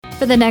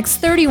For the next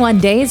 31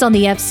 days on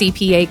the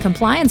FCPA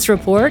Compliance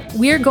Report,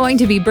 we're going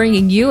to be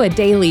bringing you a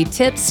daily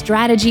tip,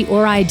 strategy,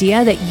 or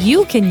idea that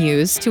you can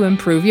use to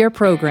improve your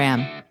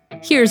program.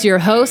 Here's your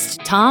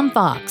host, Tom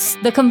Fox,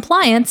 the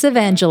Compliance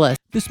Evangelist.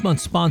 This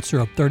month's sponsor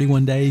of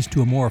 31 Days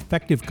to a More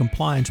Effective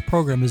Compliance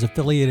program is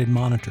Affiliated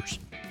Monitors.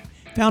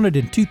 Founded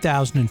in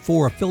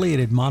 2004,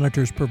 Affiliated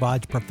Monitors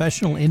provides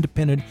professional,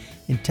 independent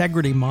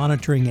integrity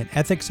monitoring and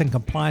ethics and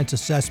compliance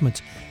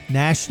assessments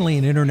nationally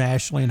and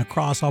internationally and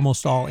across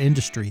almost all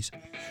industries.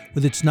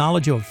 With its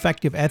knowledge of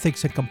effective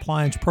ethics and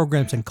compliance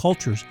programs and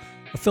cultures,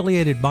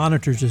 Affiliated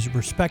Monitors is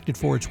respected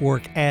for its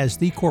work as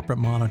the corporate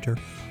monitor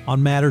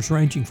on matters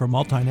ranging from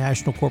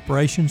multinational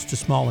corporations to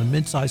small and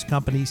mid-sized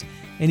companies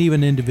and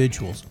even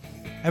individuals.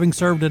 Having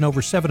served in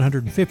over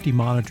 750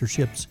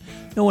 monitorships,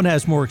 no one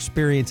has more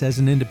experience as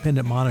an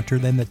independent monitor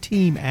than the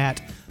team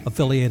at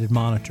Affiliated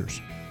Monitors.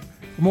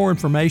 For more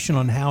information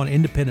on how an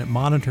independent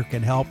monitor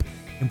can help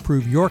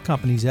improve your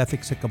company's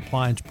ethics and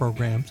compliance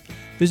programs,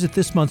 visit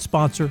this month's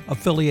sponsor,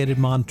 Affiliated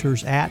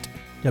Monitors, at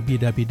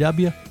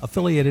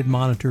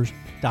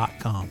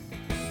www.affiliatedmonitors.com.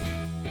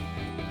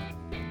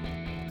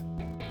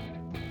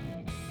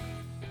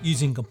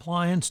 Using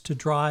compliance to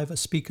drive a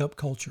speak-up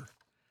culture.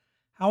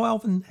 How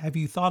often have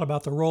you thought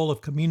about the role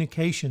of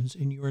communications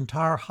in your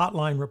entire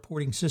hotline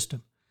reporting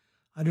system?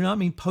 I do not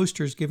mean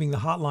posters giving the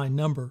hotline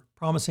number,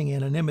 promising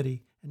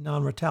anonymity and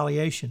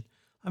non-retaliation.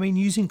 I mean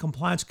using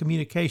compliance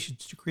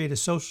communications to create a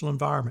social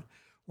environment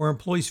where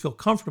employees feel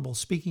comfortable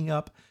speaking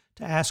up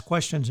to ask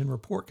questions and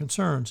report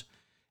concerns,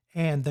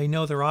 and they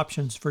know their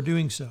options for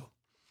doing so.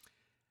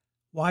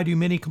 Why do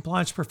many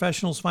compliance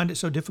professionals find it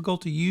so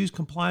difficult to use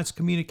compliance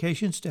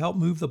communications to help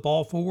move the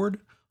ball forward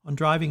on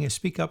driving a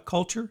speak-up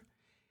culture?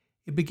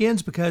 It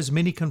begins because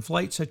many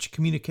conflate such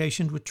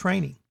communications with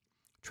training.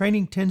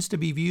 Training tends to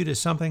be viewed as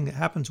something that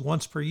happens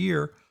once per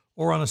year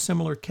or on a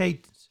similar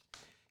cadence.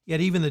 Yet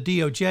even the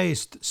DOJ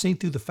has seen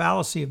through the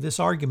fallacy of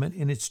this argument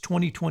in its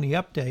 2020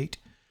 update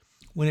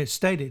when it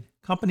stated,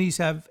 companies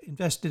have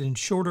invested in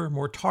shorter,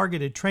 more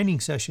targeted training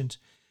sessions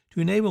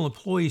to enable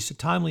employees to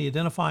timely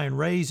identify and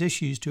raise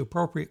issues to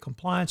appropriate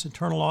compliance,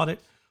 internal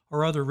audit,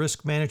 or other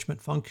risk management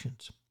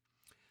functions.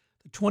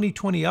 The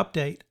 2020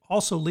 update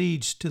also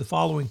leads to the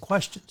following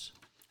questions.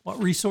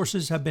 What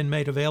resources have been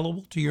made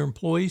available to your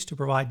employees to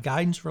provide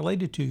guidance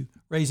related to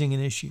raising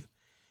an issue?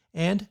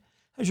 And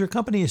has your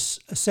company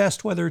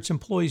assessed whether its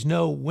employees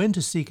know when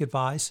to seek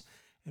advice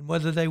and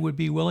whether they would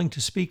be willing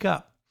to speak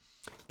up?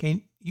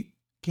 Can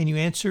you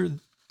answer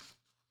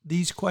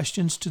these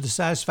questions to the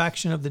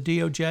satisfaction of the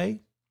DOJ?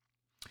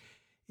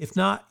 If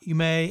not, you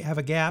may have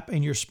a gap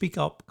in your Speak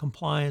Up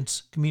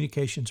compliance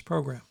communications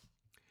program.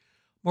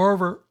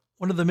 Moreover,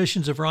 one of the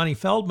missions of Ronnie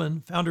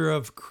Feldman, founder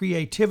of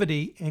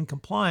Creativity and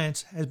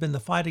Compliance, has been the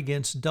fight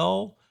against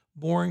dull,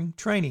 boring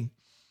training,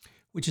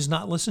 which is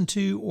not listened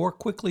to or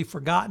quickly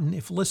forgotten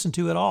if listened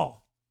to at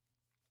all.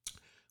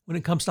 When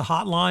it comes to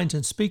hotlines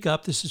and Speak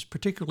Up, this is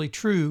particularly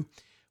true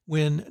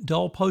when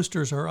dull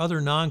posters or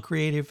other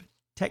non-creative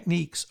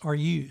techniques are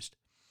used.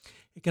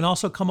 It can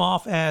also come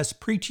off as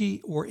preachy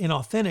or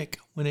inauthentic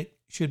when it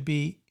should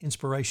be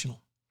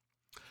inspirational.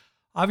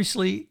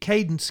 Obviously,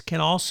 cadence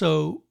can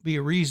also be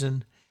a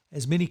reason,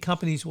 as many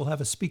companies will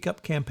have a Speak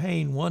Up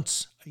campaign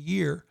once a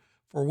year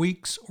for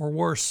weeks or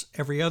worse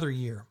every other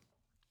year.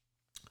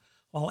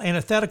 While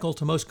antithetical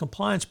to most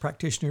compliance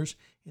practitioners,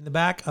 in the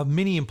back of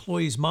many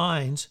employees'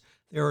 minds,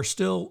 there are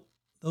still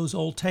those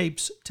old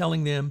tapes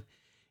telling them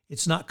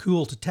it's not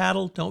cool to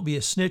tattle, don't be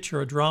a snitch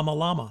or a drama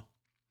llama.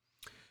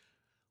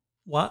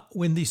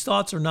 When these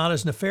thoughts are not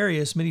as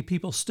nefarious, many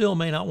people still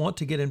may not want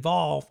to get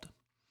involved,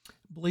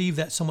 believe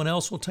that someone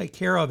else will take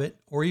care of it,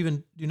 or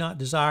even do not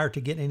desire to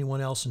get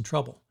anyone else in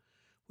trouble.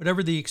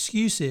 Whatever the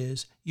excuse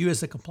is, you as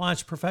the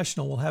compliance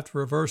professional will have to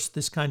reverse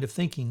this kind of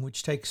thinking,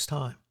 which takes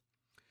time.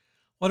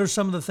 What are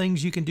some of the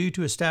things you can do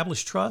to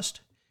establish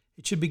trust?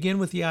 It should begin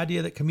with the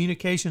idea that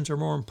communications are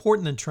more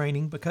important than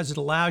training because it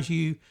allows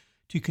you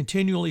to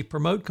continually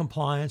promote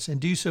compliance and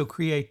do so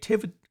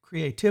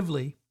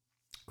creatively,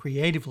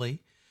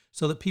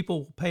 so that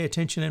people will pay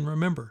attention and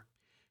remember.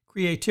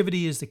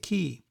 Creativity is the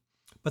key,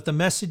 but the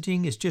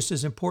messaging is just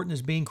as important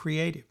as being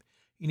creative.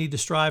 You need to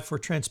strive for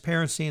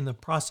transparency in the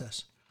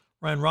process.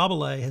 Ryan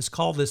Rabelais has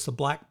called this the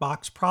black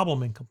box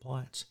problem in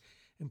compliance.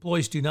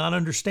 Employees do not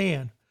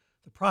understand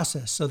the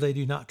process, so they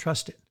do not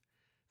trust it.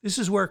 This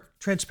is where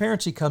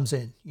transparency comes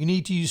in. You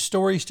need to use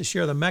stories to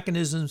share the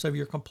mechanisms of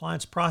your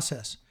compliance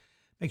process.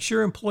 Make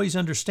sure employees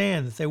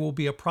understand that they will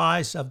be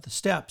apprised of the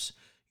steps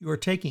you are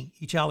taking.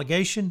 Each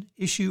allegation,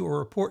 issue, or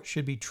report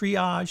should be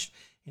triaged,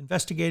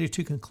 investigated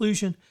to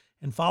conclusion,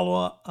 and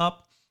follow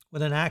up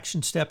with an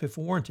action step if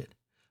warranted.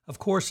 Of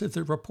course, if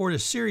the report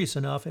is serious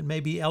enough, it may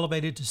be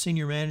elevated to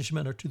senior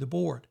management or to the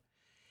board.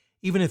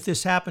 Even if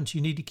this happens,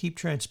 you need to keep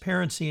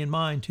transparency in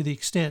mind to the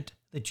extent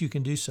that you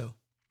can do so.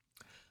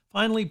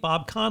 Finally,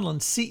 Bob Conlon,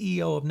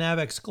 CEO of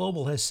Navex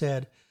Global, has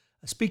said,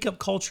 a speak-up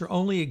culture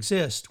only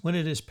exists when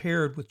it is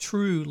paired with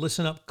true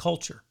listen-up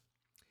culture.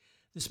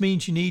 This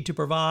means you need to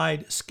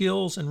provide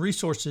skills and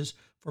resources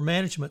for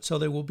management so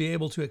they will be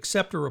able to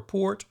accept a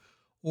report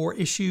or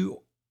issue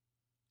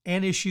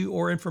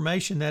or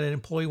information that an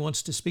employee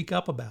wants to speak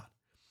up about.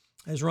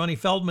 As Ronnie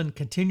Feldman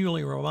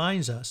continually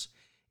reminds us,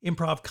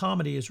 improv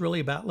comedy is really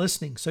about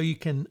listening, so you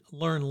can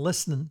learn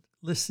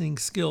listening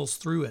skills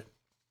through it.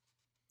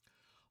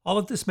 All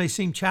of this may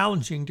seem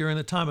challenging during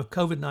the time of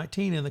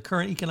COVID-19 and the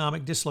current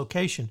economic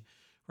dislocation,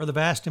 where the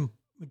vast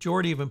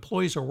majority of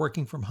employees are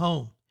working from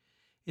home.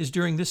 It is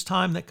during this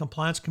time that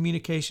compliance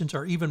communications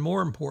are even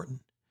more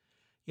important.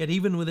 Yet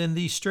even within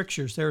these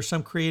strictures, there are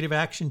some creative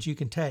actions you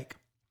can take.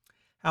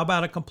 How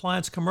about a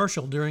compliance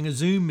commercial during a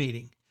Zoom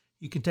meeting?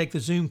 You can take the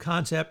Zoom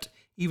concept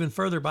even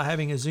further by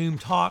having a Zoom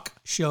talk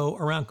show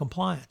around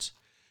compliance.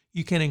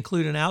 You can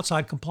include an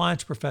outside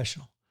compliance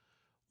professional.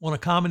 Want a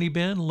comedy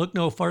bin? Look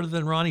no further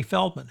than Ronnie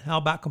Feldman. How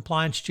about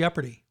Compliance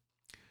Jeopardy?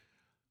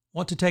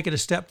 Want to take it a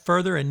step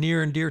further and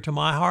near and dear to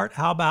my heart?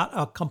 How about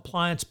a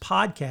compliance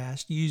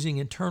podcast using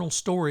internal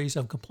stories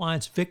of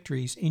compliance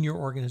victories in your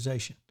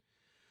organization?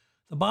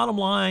 The bottom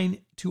line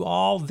to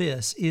all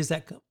this is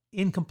that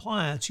in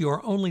compliance, you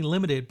are only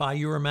limited by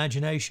your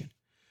imagination.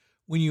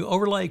 When you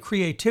overlay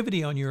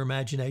creativity on your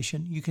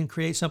imagination, you can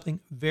create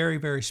something very,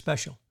 very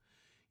special.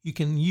 You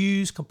can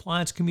use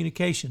compliance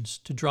communications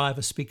to drive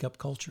a speak-up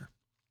culture.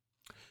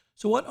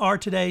 So what are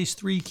today's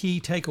 3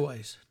 key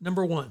takeaways?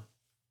 Number 1,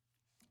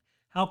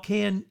 how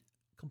can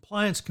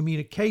compliance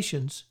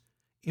communications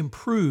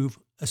improve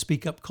a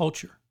speak-up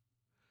culture?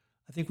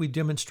 I think we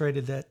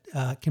demonstrated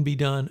that can be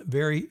done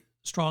very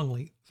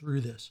strongly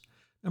through this.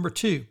 Number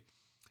 2,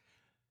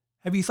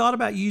 have you thought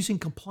about using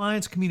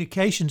compliance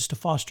communications to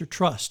foster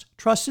trust?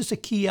 Trust is a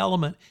key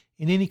element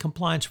in any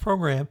compliance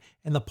program,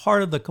 and the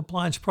part of the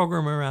compliance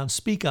program around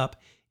Speak Up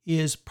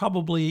is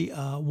probably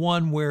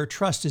one where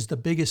trust is the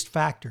biggest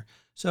factor.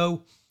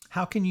 So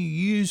how can you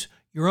use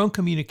your own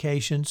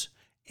communications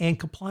and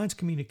compliance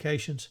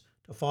communications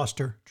to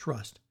foster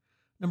trust?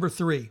 Number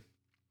 3,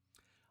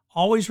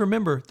 always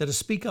remember that a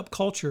speak-up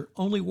culture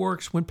only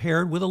works when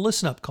paired with a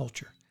listen-up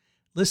culture.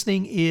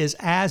 Listening is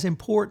as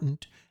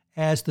important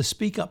as the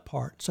speak-up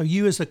part. So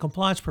you as a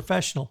compliance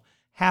professional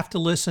have to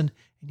listen,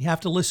 and you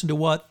have to listen to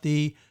what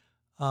the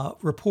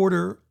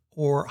reporter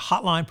or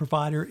hotline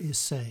provider is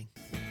saying.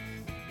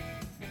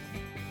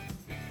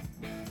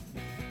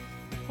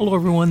 Hello,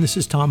 everyone. This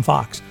is Tom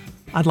Fox.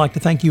 I'd like to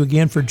thank you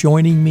again for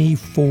joining me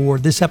for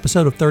this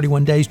episode of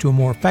 31 Days to a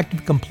More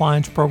Effective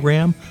Compliance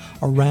Program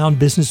around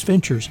business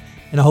ventures.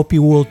 And I hope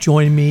you will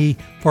join me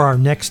for our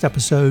next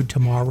episode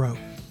tomorrow.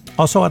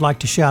 Also, I'd like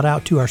to shout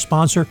out to our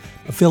sponsor,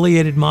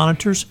 Affiliated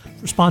Monitors,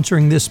 for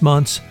sponsoring this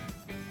month's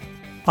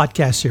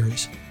podcast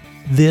series.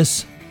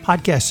 This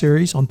podcast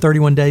series on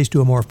 31 Days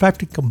to a More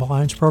Effective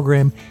Compliance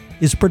Program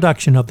is a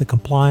production of the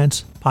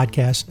Compliance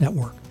Podcast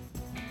Network.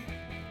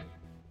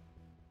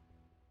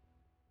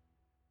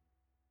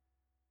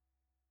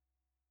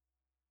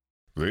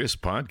 This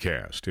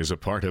podcast is a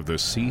part of the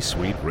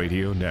C-Suite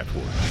Radio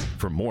Network.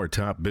 For more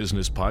top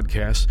business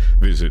podcasts,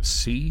 visit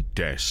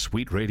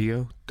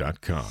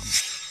c-suiteradio.com.